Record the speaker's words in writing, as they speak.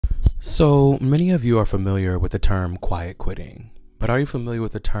So many of you are familiar with the term quiet quitting, but are you familiar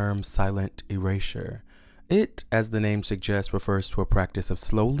with the term silent erasure? It, as the name suggests, refers to a practice of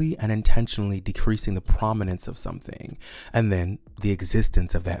slowly and intentionally decreasing the prominence of something, and then the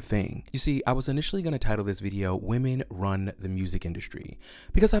existence of that thing. You see, I was initially going to title this video, Women Run the Music Industry,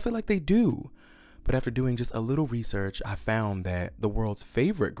 because I feel like they do. But after doing just a little research, I found that the world's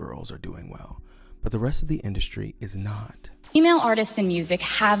favorite girls are doing well, but the rest of the industry is not. Female artists in music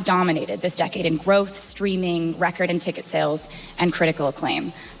have dominated this decade in growth, streaming, record and ticket sales, and critical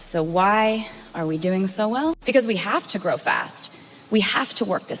acclaim. So why are we doing so well? Because we have to grow fast. We have to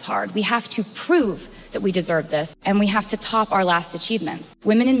work this hard. We have to prove that we deserve this, and we have to top our last achievements.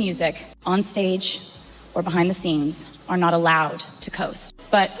 Women in music, on stage or behind the scenes, are not allowed to coast.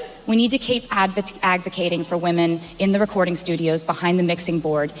 But we need to keep advocating for women in the recording studios, behind the mixing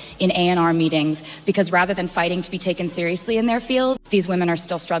board, in A&R meetings, because rather than fighting to be taken seriously in their field, these women are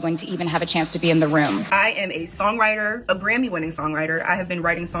still struggling to even have a chance to be in the room. I am a songwriter, a Grammy-winning songwriter. I have been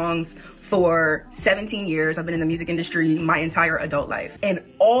writing songs for 17 years. I've been in the music industry my entire adult life. And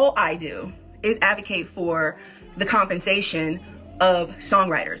all I do is advocate for the compensation of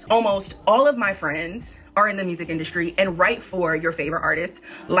songwriters. Almost all of my friends are in the music industry and write for your favorite artists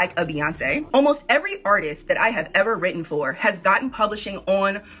like a Beyonce. Almost every artist that I have ever written for has gotten publishing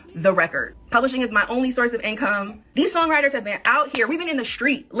on the record. Publishing is my only source of income. These songwriters have been out here. We've been in the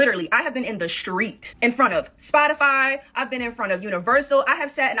street, literally. I have been in the street in front of Spotify. I've been in front of Universal. I have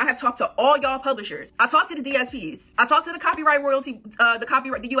sat and I have talked to all y'all publishers. I talked to the DSPs. I talked to the copyright royalty,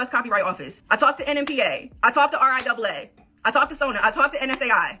 the US Copyright Office. I talked to NMPA. I talked to RIAA. I talked to Sona, I talked to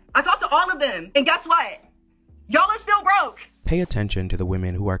NSAI. I talked to all of them. And guess what? Y'all are still broke. Pay attention to the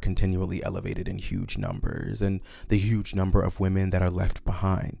women who are continually elevated in huge numbers and the huge number of women that are left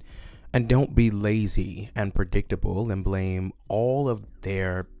behind. And don't be lazy and predictable and blame all of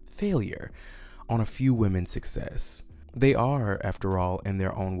their failure on a few women's success. They are, after all, in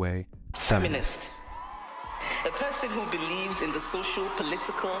their own way, feminists. A person who believes in the social,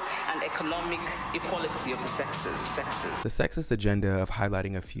 political, and economic equality of the sexes. The sexist agenda of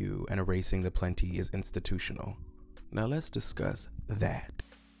highlighting a few and erasing the plenty is institutional. Now let's discuss that.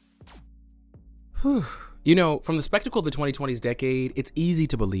 Whew. You know, from the spectacle of the 2020s decade, it's easy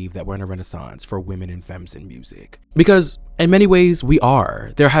to believe that we're in a renaissance for women and femmes in music. Because in many ways we are.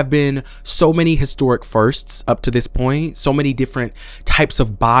 There have been so many historic firsts up to this point. So many different types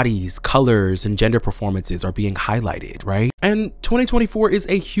of bodies, colors, and gender performances are being highlighted, right? And 2024 is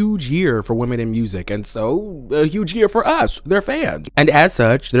a huge year for women in music, and so a huge year for us, their fans. And as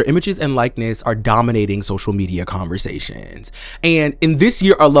such, their images and likeness are dominating social media conversations. And in this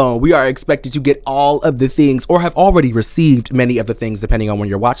year alone, we are expected to get all of the things, or have already received many of the things, depending on when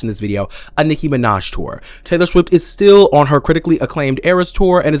you're watching this video, a Nicki Minaj tour. Taylor Swift is still on her critically acclaimed Eras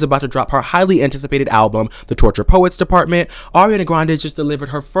tour and is about to drop her highly anticipated album, The Torture Poets Department. Ariana Grande just delivered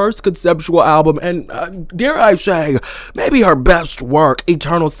her first conceptual album and, dare I say, maybe her best work,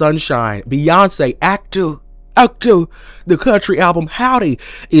 Eternal Sunshine. Beyonce, Act 2, the country album Howdy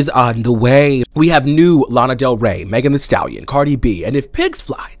is on the way. We have new Lana Del Rey, Megan Thee Stallion, Cardi B, and if pigs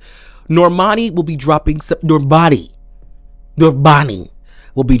fly, Normani will be dropping Normani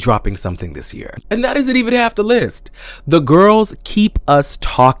will be dropping something this year. And that isn't even half the list. The girls keep us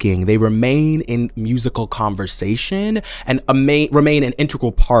talking. They remain in musical conversation and remain an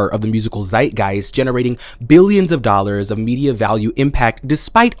integral part of the musical zeitgeist, generating billions of dollars of media value impact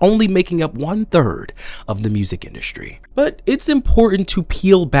despite only making up 1/3 of the music industry. But it's important to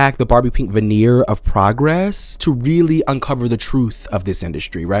peel back the Barbie pink veneer of progress to really uncover the truth of this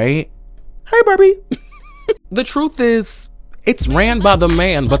industry, right? Hey, Barbie. The truth is, it's ran by the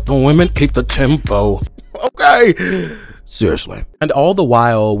man, but the women keep the tempo. Okay. Seriously. And all the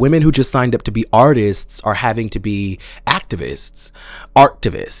while, women who just signed up to be artists are having to be activists,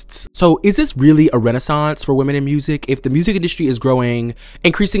 artivists. So is this really a renaissance for women in music? If the music industry is growing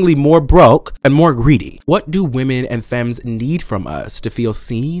increasingly more broke and more greedy, what do women and femmes need from us to feel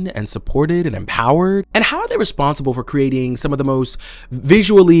seen and supported and empowered? And how are they responsible for creating some of the most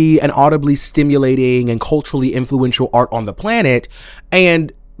visually and audibly stimulating and culturally influential art on the planet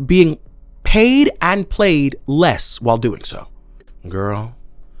and being paid and played less while doing so? Girl,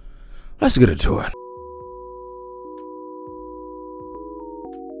 let's get into it.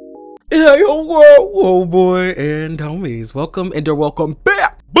 Hey, oh boy and homies, welcome and welcome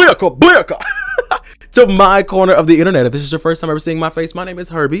back to my corner of the internet. If this is your first time ever seeing my face, my name is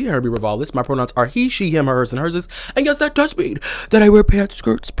Herbie Revalis. My pronouns are he, she, him, hers, and herses. And yes, that does mean that I wear pants,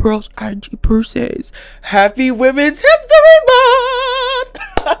 skirts, pearls, and purses. Happy Women's History Month!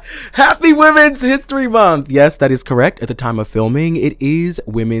 Happy Women's History Month. Yes, that is correct. At the time of filming, it is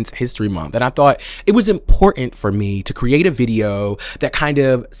Women's History Month. And I thought it was important for me to create a video that kind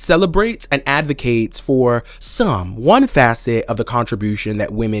of celebrates and advocates for one facet of the contribution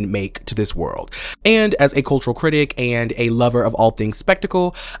that women make to this world. And as a cultural critic and a lover of all things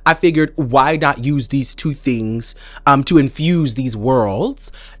spectacle, I figured why not use these two things to infuse these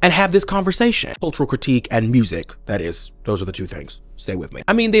worlds and have this conversation. Cultural critique and music, that is, those are the two things. Stay with me.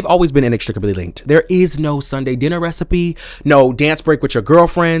 I mean, they've always been inextricably linked. There is no Sunday dinner recipe, no dance break with your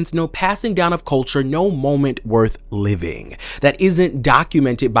girlfriends, no passing down of culture, no moment worth living that isn't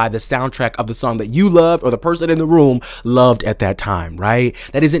documented by the soundtrack of the song that you loved or the person in the room loved at that time, right?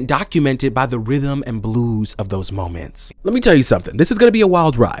 That isn't documented by the rhythm and blues of those moments. Let me tell you something. This is going to be a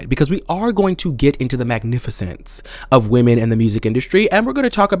wild ride because we are going to get into the magnificence of women in the music industry, and we're going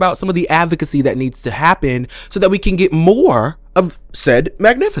to talk about some of the advocacy that needs to happen so that we can get more of said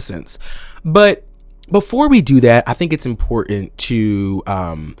magnificence. But before we do that, I think it's important to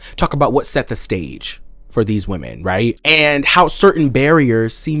talk about what set the stage for these women, right? And how certain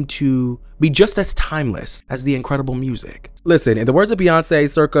barriers seem to be just as timeless as the incredible music. Listen, in the words of Beyonce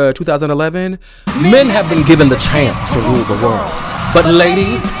circa 2011, men have been given the chance to rule the world. But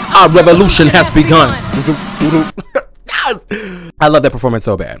ladies, our revolution has begun. I love that performance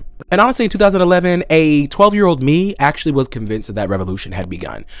so bad. And honestly, in 2011, a 12-year-old me actually was convinced that revolution had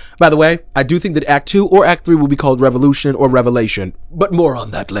begun. By the way, I do think that Act 2 or Act 3 will be called Revolution or Revelation, but more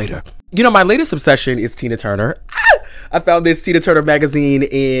on that later. You know, my latest obsession is Tina Turner. I found this Tina Turner magazine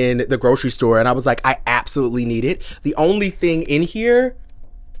in the grocery store and I was like, I absolutely need it. The only thing in here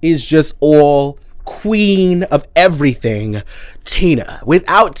is just all queen of everything, Tina.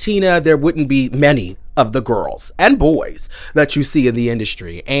 Without Tina, there wouldn't be many of the girls and boys that you see in the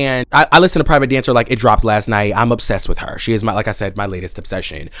industry. And I listened to Private Dancer, like it dropped last night. I'm obsessed with her. She is my, like I said, my latest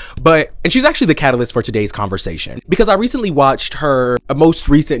obsession. And she's actually the catalyst for today's conversation because I recently watched her most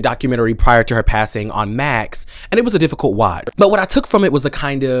recent documentary prior to her passing on Max, and it was a difficult watch. But what I took from it was the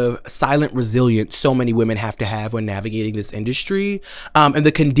kind of silent resilience so many women have to have when navigating this industry, and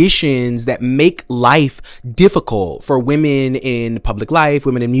the conditions that make life difficult for women in public life,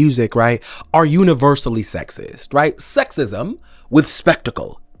 women in music, right, are universally sexist, right? Sexism with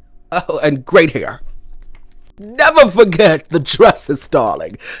spectacle. Oh, and great hair. Never forget the dresses,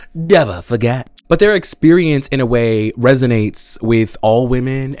 darling. Never forget. But their experience in a way resonates with all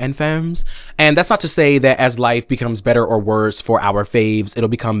women and femmes. And that's not to say that as life becomes better or worse for our faves, it'll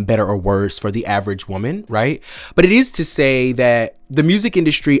become better or worse for the average woman, right? But it is to say that the music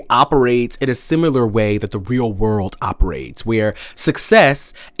industry operates in a similar way that the real world operates, where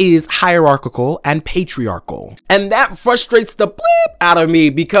success is hierarchical and patriarchal. And that frustrates the bleep out of me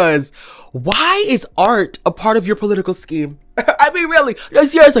because why is art a part of your political scheme? I mean, really,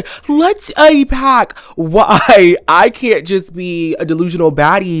 seriously, let's unpack why I can't just be a delusional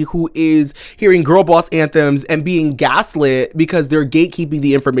baddie who is hearing girl boss anthems and being gaslit because they're gatekeeping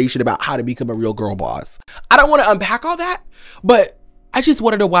the information about how to become a real girl boss. I don't want to unpack all that, but I just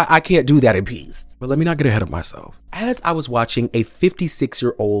want to know why I can't do that in peace. But let me not get ahead of myself. As I was watching a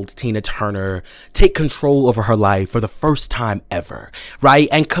 56-year-old Tina Turner take control over her life for the first time ever, right?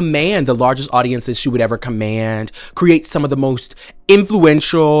 And command the largest audiences she would ever command, create some of the most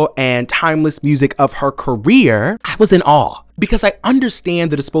influential and timeless music of her career, I was in awe. Because I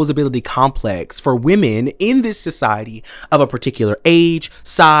understand the disposability complex for women in this society of a particular age,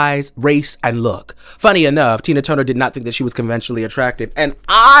 size, race, and look. Funny enough, Tina Turner did not think that she was conventionally attractive. And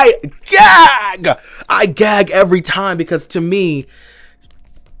I gag every time because to me,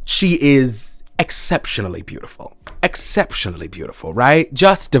 she is exceptionally beautiful, right?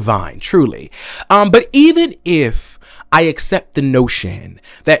 Just divine, truly. But even if I accept the notion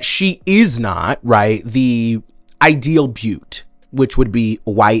that she is not, right, the ideal beaut, which would be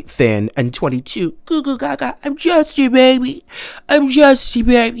white, thin, and 22. Goo goo gaga. I'm just your baby.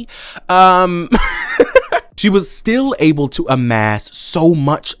 She was still able to amass so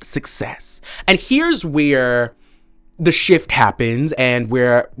much success. And here's where the shift happens and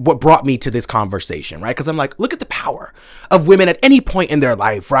what brought me to this conversation, right? Because I'm like, look at the power of women at any point in their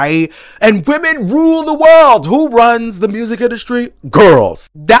life, right? And women rule the world. Who runs the music industry? Girls.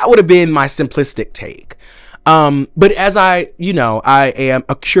 That would have been my simplistic take. But as I am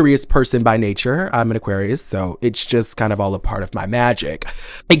a curious person by nature. I'm an Aquarius, so it's just kind of all a part of my magic.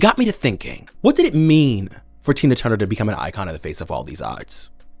 It got me to thinking, what did it mean for Tina Turner to become an icon in the face of all these odds?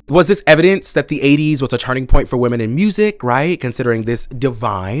 Was this evidence that the 80s was a turning point for women in music, right? Considering this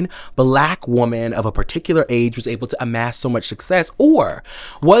divine Black woman of a particular age was able to amass so much success? Or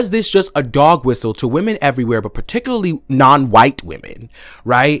was this just a dog whistle to women everywhere, but particularly non-white women,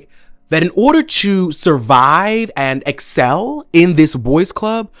 right? That in order to survive and excel in this boys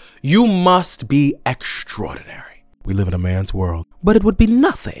club, you must be extraordinary. We live in a man's world, but it would be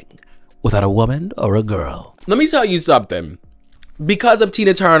nothing without a woman or a girl. Let me tell you something. Because of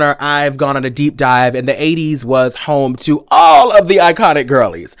Tina Turner, I've gone on a deep dive, and the 80s was home to all of the iconic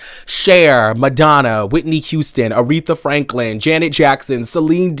girlies. Cher, Madonna, Whitney Houston, Aretha Franklin, Janet Jackson,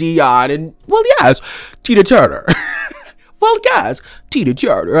 Celine Dion, and, well, yes, Tina Turner. Well, guys, Tina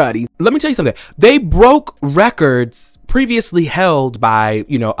Turner, honey. Let me tell you something. They broke records previously held by,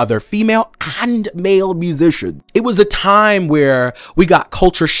 you know, other female and male musicians. It was a time where we got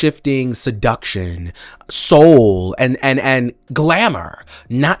culture shifting seduction, soul, and glamour,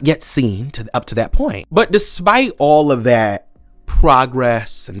 not yet seen up to that point. But despite all of that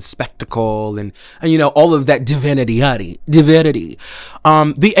progress and spectacle and you know, all of that divinity, honey, divinity,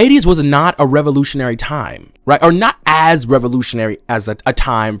 the 80s was not a revolutionary time, right? Or not as revolutionary as a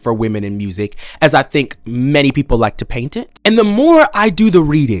time for women in music as I think many people like to paint it. And the more I do the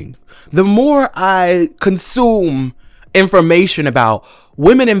reading, the more I consume information about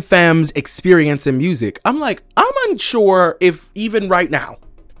women and femmes experience in music, I'm like, I'm unsure if even right now,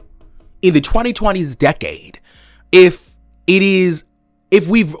 in the 2020s decade, if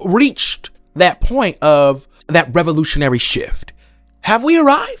we've reached that point of that revolutionary shift. Have we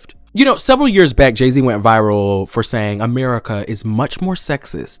arrived? You know, several years back, Jay-Z went viral for saying America is much more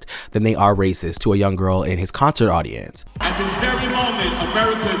sexist than they are racist to a young girl in his concert audience. At this very moment,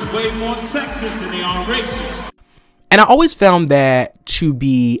 America is way more sexist than they are racist. And I always found that to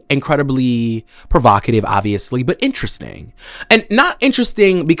be incredibly provocative, obviously, but interesting. And not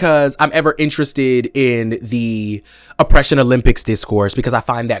interesting because I'm ever interested in the oppression Olympics discourse, because I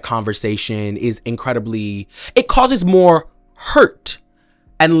find that conversation is incredibly, it causes more hurt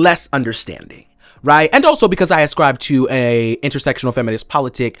and less understanding, right? And also because I ascribe to a intersectional feminist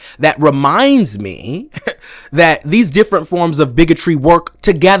politic that reminds me that these different forms of bigotry work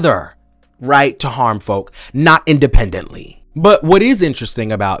together, right, to harm folk, not independently. But what is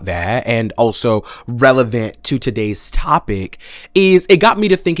interesting about that, and also relevant to today's topic, is it got me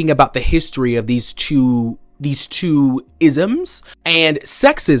to thinking about the history of these two isms. And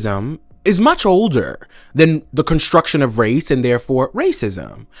sexism is much older than the construction of race and therefore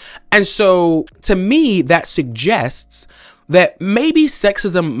racism. And so to me, that suggests that maybe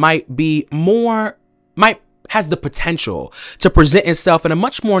sexism has the potential to present itself in a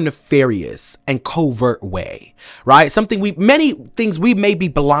much more nefarious and covert way, right? Many things we may be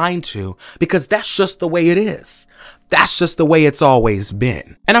blind to because that's just the way it is. That's just the way it's always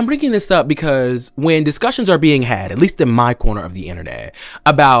been. And I'm bringing this up because when discussions are being had, at least in my corner of the internet,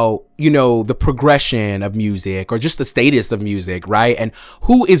 about, you know, the progression of music or just the status of music, right? And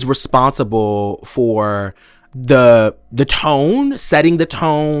who is responsible for the tone, setting the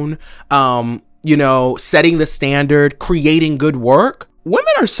tone, you know, setting the standard, creating good work.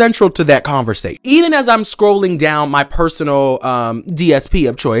 Women are central to that conversation. Even as I'm scrolling down my personal DSP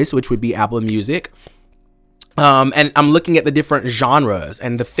of choice, which would be Apple Music, and I'm looking at the different genres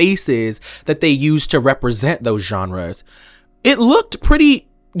and the faces that they use to represent those genres, it looked pretty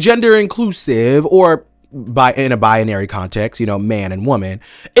gender inclusive, or in a binary context, you know, man and woman,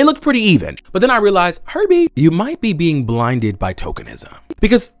 it looked pretty even. But then I realized, Herbie, you might be being blinded by tokenism.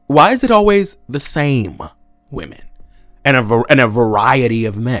 Because why is it always the same women and a variety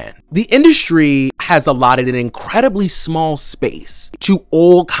of men? The industry has allotted an incredibly small space to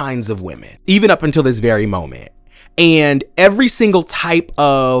all kinds of women, even up until this very moment. And every single type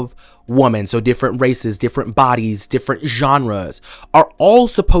of woman, so different races, different bodies, different genres, are all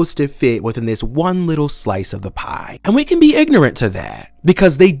supposed to fit within this one little slice of the pie. And we can be ignorant to that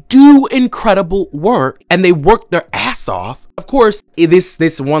because they do incredible work and they work their ass off. Of course,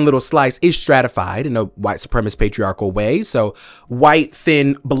 this one little slice is stratified in a white supremacist patriarchal way. So white,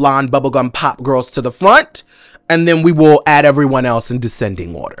 thin, blonde, bubblegum pop girls to the front, and then we will add everyone else in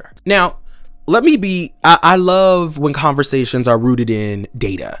descending order. Now, I love when conversations are rooted in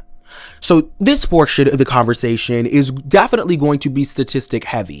data. So this portion of the conversation is definitely going to be statistic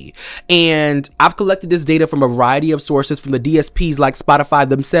heavy. And I've collected this data from a variety of sources, from the DSPs like Spotify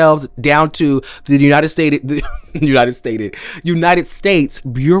themselves down to the United States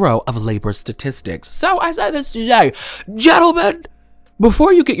Bureau of Labor Statistics. So I say this to say, gentlemen,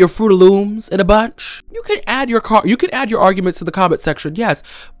 before you get your Fruit Looms in a bunch, you can add your arguments to the comment section, yes,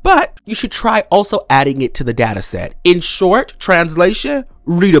 but you should try also adding it to the data set. In short, translation,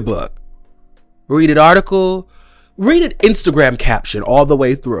 read a book, read an article, read an Instagram caption all the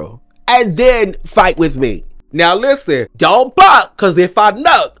way through, and then fight with me. Now listen, don't buck, because if I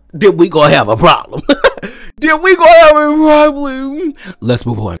nuck, then we gonna have a problem. Let's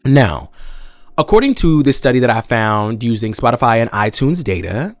move on. Now, according to this study that I found using Spotify and iTunes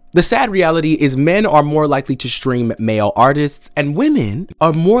data, the sad reality is men are more likely to stream male artists and women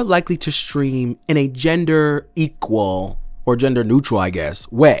are more likely to stream in a gender equal or gender neutral, I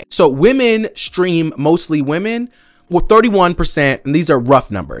guess, way. So women stream mostly women. Well, 31%, and these are rough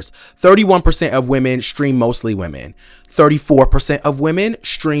numbers, 31% of women stream mostly women, 34% of women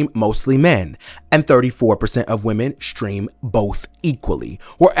stream mostly men, and 34% of women stream both equally.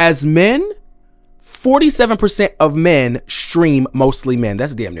 Whereas men, 47% of men stream mostly men.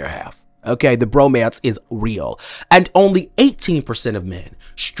 That's damn near half. Okay, the bromance is real. And only 18% of men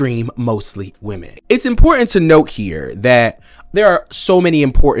stream mostly women. It's important to note here that there are so many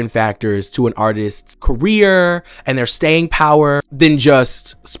important factors to an artist's career and their staying power than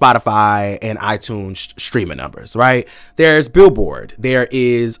just Spotify and iTunes streaming numbers, right? There's Billboard, there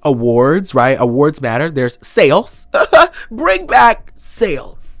is awards, right? Awards matter. There's sales. Bring back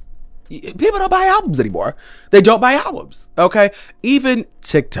sales. People don't buy albums anymore. They don't buy albums, okay? Even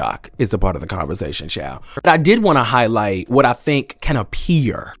TikTok is a part of the conversation, child. But I did want to highlight what I think can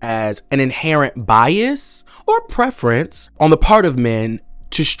appear as an inherent bias or preference on the part of men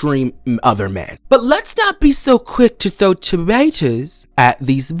to stream other men. But let's not be so quick to throw tomatoes at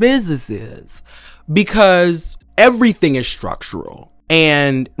these businesses, because everything is structural.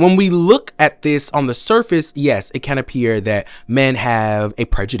 And when we look at this on the surface, yes, it can appear that men have a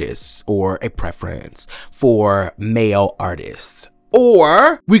prejudice or a preference for male artists.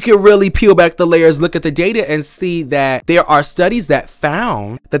 Or we can really peel back the layers, look at the data, and see that there are studies that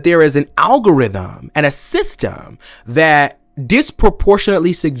found that there is an algorithm and a system that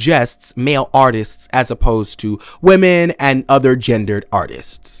disproportionately suggests male artists as opposed to women and other gendered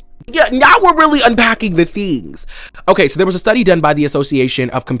artists. Yeah, now we're really unpacking the things. Okay, so there was a study done by the Association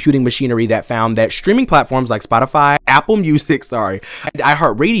of Computing Machinery that found that streaming platforms like Spotify, Apple Music, and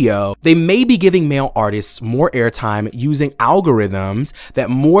iHeartRadio, they may be giving male artists more airtime using algorithms that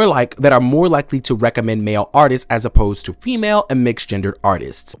are more likely to recommend male artists as opposed to female and mixed gendered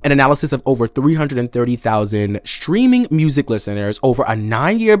artists. An analysis of over 330,000 streaming music listeners over a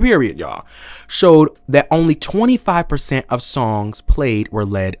 9-year period, y'all, showed that only 25% of songs played were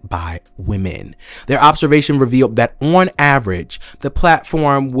led by women. Their observation revealed that on average, the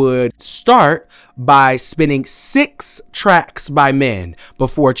platform would start by spinning 6 tracks by men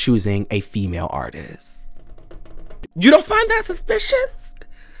before choosing a female artist. You don't find that suspicious?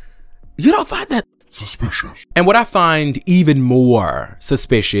 You don't find that suspicious? And what I find even more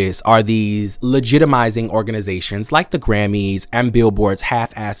suspicious are these legitimizing organizations like the Grammys and Billboard's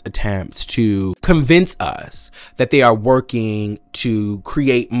half-ass attempts to convince us that they are working to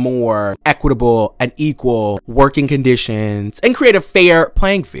create more equitable and equal working conditions and create a fair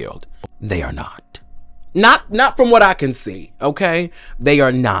playing field. They are not. Not from what I can see, okay? They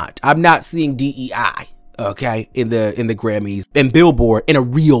are not. I'm not seeing DEI, okay, in the Grammys and Billboard in a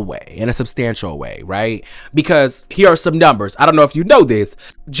real way, in a substantial way, right? Because here are some numbers. I don't know if you know this.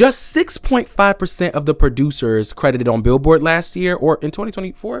 Just 6.5% of the producers credited on Billboard last year, or in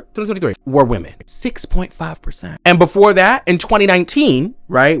 2023, were women. 6.5%. And before that, in 2019,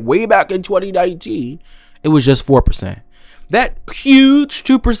 right, way back in 2019, it was just 4%. That huge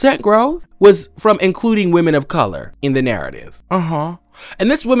 2% growth was from including women of color in the narrative. And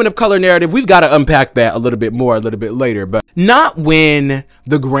this women of color narrative, we've got to unpack that a little bit more a little bit later, but not when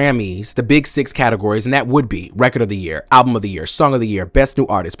the Grammys, the big 6 categories, and that would be record of the year, album of the year, song of the year, best new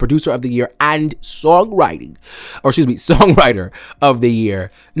artist, producer of the year, and songwriter of the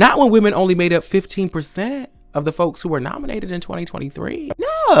year. Not when women only made up 15% of the folks who were nominated in 2023.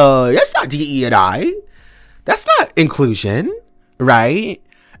 No, that's not DE&I. That's not inclusion, right?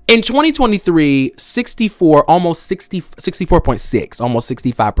 In 2023,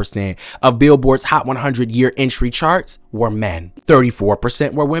 65% of Billboard's Hot 100 year entry charts were men.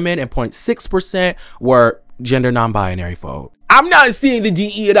 34% were women, and 0.6% were gender non-binary folk. I'm not seeing the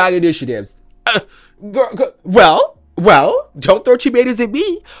DE&I initiatives. Well, don't throw tomatoes at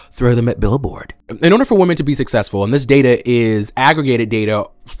me. Throw them at Billboard. In order for women to be successful, and this data is aggregated data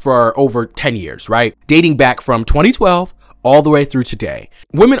for over 10 years, right? Dating back from 2012 all the way through today.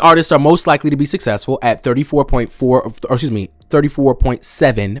 Women artists are most likely to be successful at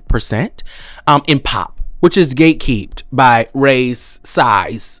 34.7% in pop, which is gatekept by race,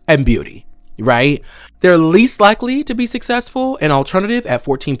 size, and beauty, right? They're least likely to be successful in alternative at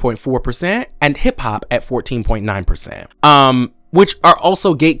 14.4% and hip hop at 14.9%. which are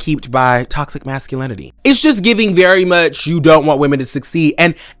also gatekept by toxic masculinity. It's just giving very much you don't want women to succeed.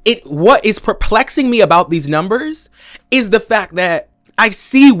 And what is perplexing me about these numbers is the fact that I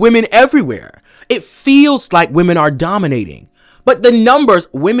see women everywhere. It feels like women are dominating. But the numbers,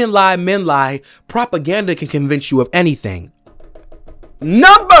 women lie, men lie, propaganda can convince you of anything.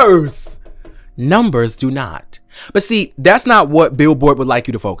 Numbers do not. But see, that's not what Billboard would like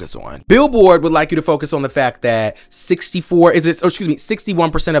you to focus on. Billboard would like you to focus on the fact that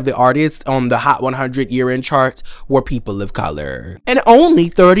 61% of the artists on the Hot 100 year-end charts were people of color. And only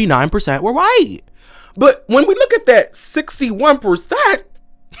 39% were white. But when we look at that 61%,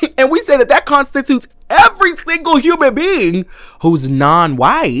 and we say that that constitutes every single human being who's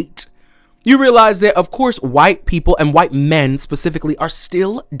non-white, you realize that, of course, white people and white men specifically are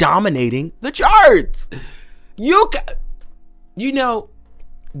still dominating the charts. You know,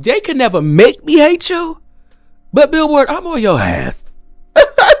 they could never make me hate you, but Billboard, I'm on your ass.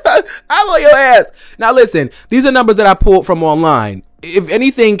 I'm on your ass. Now listen, these are numbers that I pulled from online. If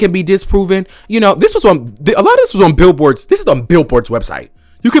anything can be disproven, you know, a lot of this was on Billboard's. This is on Billboard's website.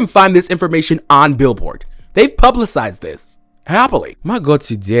 You can find this information on Billboard. They've publicized this happily. My God,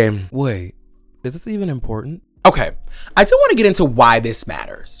 today. Wait, is this even important? Okay, I do want to get into why this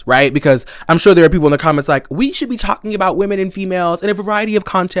matters, right? Because I'm sure there are people in the comments like, we should be talking about women and females in a variety of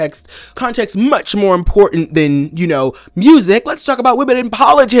contexts much more important than, you know, music. Let's talk about women in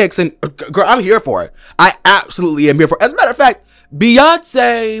politics. And girl, I'm here for it. I absolutely am here for it. As a matter of fact,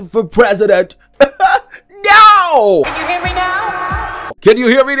 Beyonce for president. No! Can you hear me now? Can you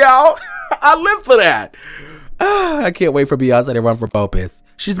hear me now? I live for that. I can't wait for Beyonce to run for Popus.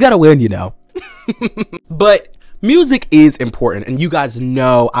 She's got to win, you know. But music is important, and you guys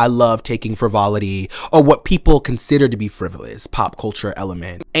know I love taking frivolity or what people consider to be frivolous pop culture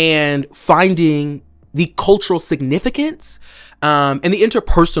element and finding the cultural significance and the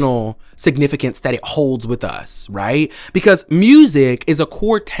interpersonal significance that it holds with us, right? Because music is a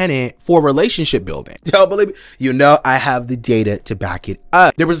core tenet for relationship building. Don't believe me? You know, I have the data to back it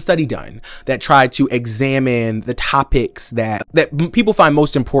up. There was a study done that tried to examine the topics that people find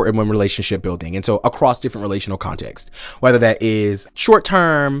most important when relationship building. And so across different relational contexts, whether that is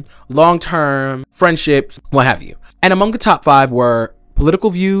short-term, long-term, friendships, what have you. And among the top 5 were political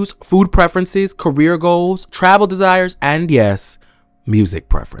views, food preferences, career goals, travel desires, and yes, music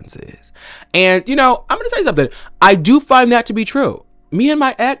preferences. And, you know, I'm going to tell you something. I do find that to be true. Me and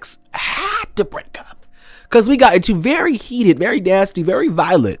my ex had to break up because we got into very heated, very nasty, very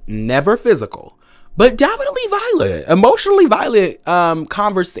violent, never physical, but definitely violent, emotionally violent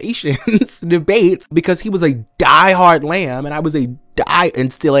conversations, debates, because he was a diehard lamb and I was and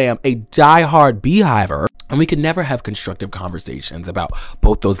still am a diehard beehiver. And we could never have constructive conversations about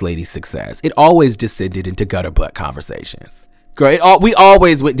both those ladies' success. It always descended into gutter butt conversations. Girl, we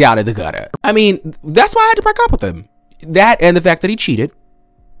always went down in the gutter. I mean, that's why I had to break up with him. That and the fact that he cheated.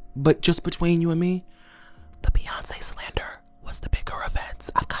 But just between you and me, the Beyonce slander was the bigger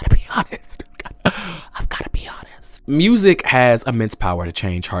offense. I've got to be honest. I've got to be honest. Music has immense power to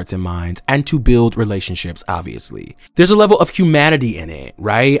change hearts and minds and to build relationships, obviously. There's a level of humanity in it,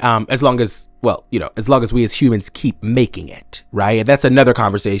 right? As long as we as humans keep making it, right? And that's another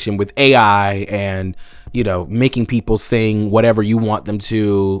conversation with AI and, you know, making people sing whatever you want them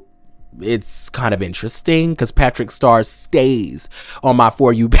to. It's kind of interesting because Patrick Starr stays on my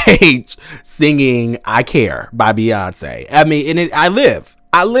For You page singing I Care by Beyonce. I mean, I live.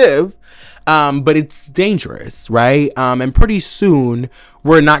 But it's dangerous, right? And pretty soon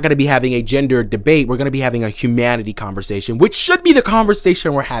we're not going to be having a gender debate. We're going to be having a humanity conversation, which should be the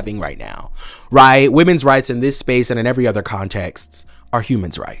conversation we're having right now, right? Women's rights in this space and in every other context are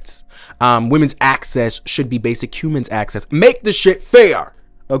humans' rights. Women's access should be basic humans' access. Make the shit fair.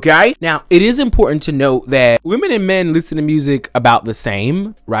 Okay. Now, it is important to note that women and men listen to music about the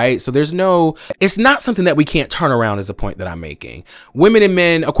same, right? So it's not something that we can't turn around is the point that I'm making. Women and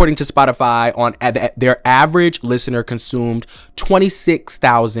men, according to Spotify, their average listener consumed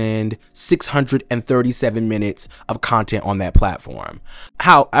 26,637 minutes of content on that platform.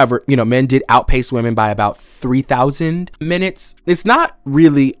 However, you know, men did outpace women by about 3,000 minutes. It's not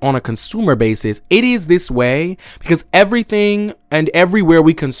really on a consumer basis. It is this way because everything and everywhere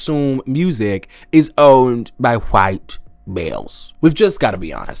we consume music is owned by white males. We've just got to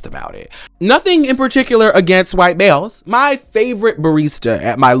be honest about it. Nothing in particular against white males. My favorite barista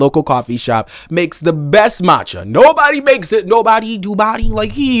at my local coffee shop makes the best matcha. Nobody makes it. Nobody do body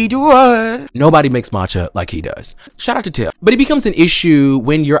like he does. Nobody makes matcha like he does. Shout out to Tim. But it becomes an issue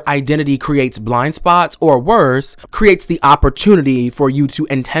when your identity creates blind spots, or worse, creates the opportunity for you to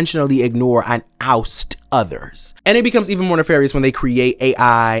intentionally ignore and oust others. And it becomes even more nefarious when they create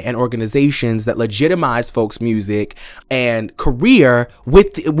AI and organizations that legitimize folks' music and career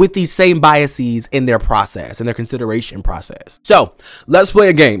with these same biases in their process, in their consideration process. So let's play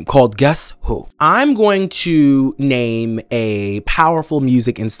a game called Guess Who. I'm going to name a powerful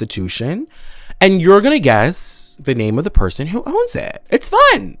music institution, and you're gonna guess the name of the person who owns it. It's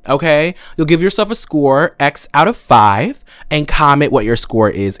fun, okay? You'll give yourself a score, X out of 5, and comment what your score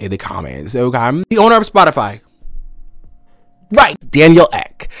is in the comments, okay? The owner of Spotify. Right, Daniel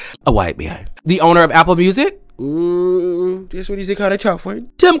Ek, a white man. The owner of Apple Music. Ooh, this one is kind of tough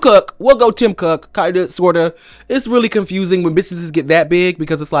one. Tim Cook. We'll go Tim Cook. Kinda, sorta. It's really confusing when businesses get that big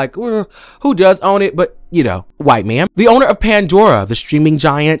because it's like, well, who does own it? But, you know, white man. The owner of Pandora, the streaming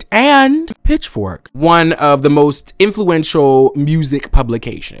giant, and Pitchfork, one of the most influential music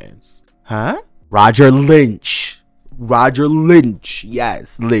publications. Huh? Roger Lynch. Roger Lynch.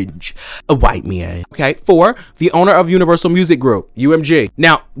 Yes, Lynch. A white man. Okay, 4, the owner of Universal Music Group, UMG.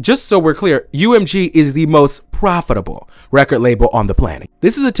 Now, just so we're clear, UMG is the most profitable record label on the planet.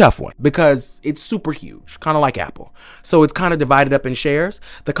 This is a tough one because it's super huge, kind of like Apple. So it's kind of divided up in shares.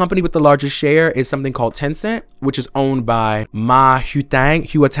 The company with the largest share is something called Tencent, which is owned by Ma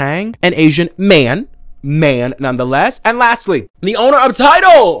Huatang, an Asian man nonetheless. And lastly, the owner of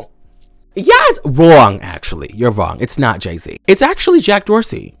Tidal. Yes, wrong, actually. You're wrong. It's not Jay-Z. It's actually Jack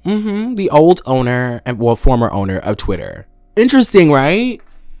Dorsey, the old owner and, well, former owner of Twitter. Interesting, right?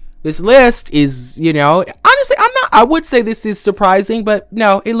 This list is, you know, honestly, I would say this is surprising, but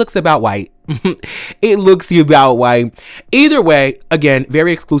no, it looks about white. It looks about white. Either way, again,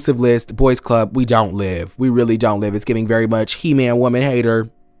 very exclusive list. Boys Club, we don't live. We really don't live. It's giving very much He-Man woman hater,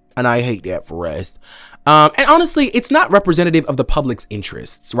 and I hate that for us. And honestly, it's not representative of the public's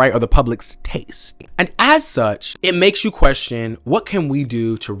interests, right? Or the public's taste. And as such, it makes you question, what can we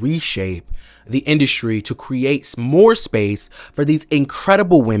do to reshape the industry to create more space for these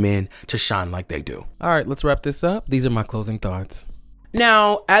incredible women to shine like they do? All right, let's wrap this up. These are my closing thoughts.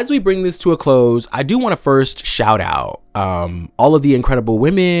 Now, as we bring this to a close, I do want to first shout out all of the incredible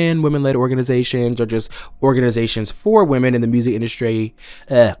women-led organizations, or just organizations for women in the music industry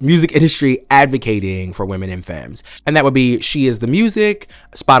advocating for women and femmes. And that would be She Is the Music,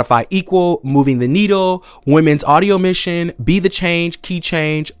 Spotify Equal, Moving the Needle, Women's Audio Mission, Be the Change, Key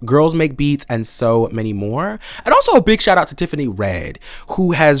Change, Girls Make Beats, and so many more. And also a big shout out to Tiffany Red,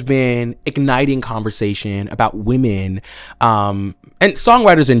 who has been igniting conversation about women and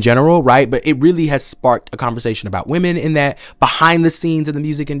songwriters in general, right? But it really has sparked a conversation about women in that behind the scenes in the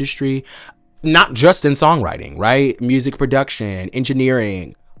music industry, not just in songwriting, right? Music production,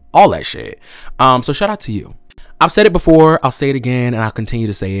 engineering, all that shit. So shout out to you. I've said it before, I'll say it again, and I'll continue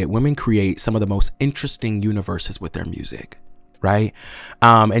to say it. Women create some of the most interesting universes with their music, right?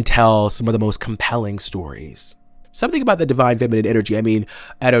 And tell some of the most compelling stories. Something about the divine feminine energy. I mean,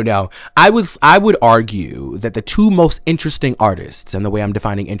 I don't know. I would argue that the 2 most interesting artists, and the way I'm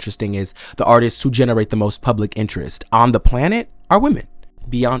defining interesting is the artists who generate the most public interest on the planet, are women.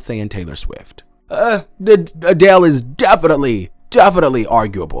 Beyonce and Taylor Swift. Adele is definitely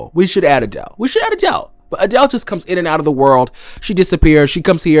arguable. We should add Adele. But Adele just comes in and out of the world. She disappears. She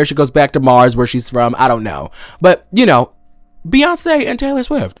comes here. She goes back to Mars, where she's from. I don't know. But, you know, Beyonce and Taylor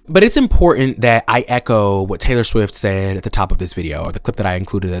Swift. But it's important that I echo what Taylor Swift said at the top of this video, or the clip that I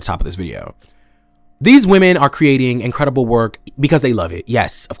included at the top of this video. These women are creating incredible work because they love it.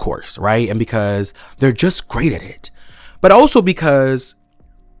 Yes, of course, right? And because they're just great at it. But also because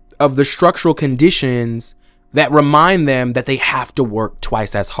of the structural conditions that remind them that they have to work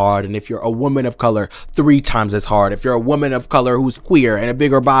twice as hard. And if you're a woman of color, 3 times as hard. If you're a woman of color who's queer and a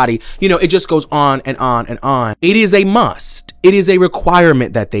bigger body, you know, it just goes on and on and on. It is a must. It is a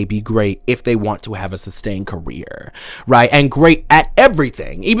requirement that they be great if they want to have a sustained career, right? And great at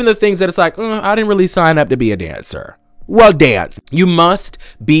everything. Even the things that it's like, I didn't really sign up to be a dancer. Well, dance. You must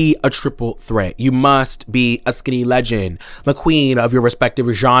be a triple threat. You must be a skinny legend, the queen of your respective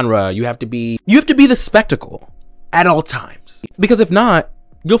genre. You have to be the spectacle at all times. Because if not,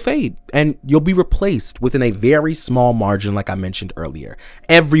 you'll fade and you'll be replaced within a very small margin, like I mentioned earlier.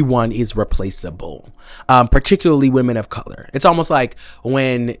 Everyone is replaceable, particularly women of color. It's almost like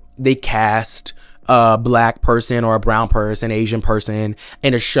when they cast a black person or a brown person, Asian person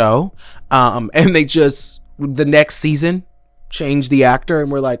in a show, and they just, the next season, change the actor,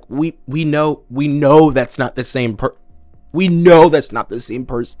 and we're like, we know that's not the same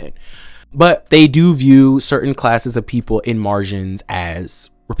person. But they do view certain classes of people in margins as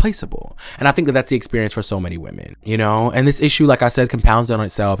replaceable. And I think that that's the experience for so many women, you know? And this issue, like I said, compounds on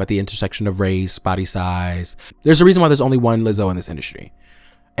itself at the intersection of race, body size. There's a reason why there's only one Lizzo in this industry.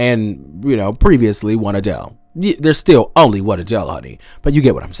 And, you know, previously one Adele. There's still only one Adele, honey. But you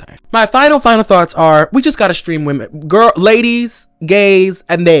get what I'm saying. My final thoughts are, we just gotta stream women. Ladies, gays,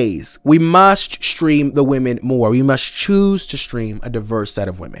 and theys. We must stream the women more. We must choose to stream a diverse set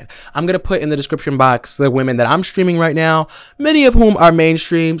of women. I'm gonna put in the description box the women that I'm streaming right now. Many of whom are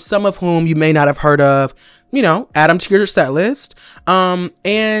mainstream. Some of whom you may not have heard of. You know, add them to your set list.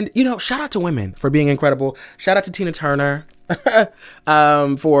 And, you know, shout out to women for being incredible. Shout out to Tina Turner.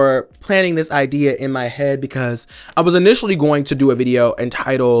 For planning this idea in my head, because I was initially going to do a video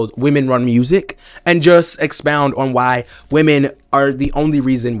entitled Women Run Music and just expound on why women are the only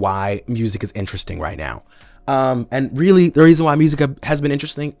reason why music is interesting right now. And really the reason why music has been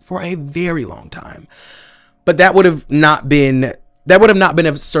interesting for a very long time. But that would have not been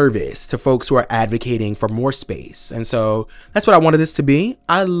of service to folks who are advocating for more space. And so that's what I wanted this to be.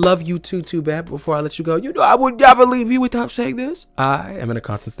 I love you too, babe. Before I let you go, you know I would never leave you without saying this. I am in a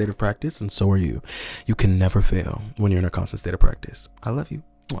constant state of practice, and so are you. You can never fail when you're in a constant state of practice. I love you.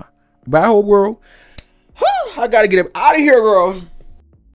 Bye, whole world. I gotta get up out of here, girl.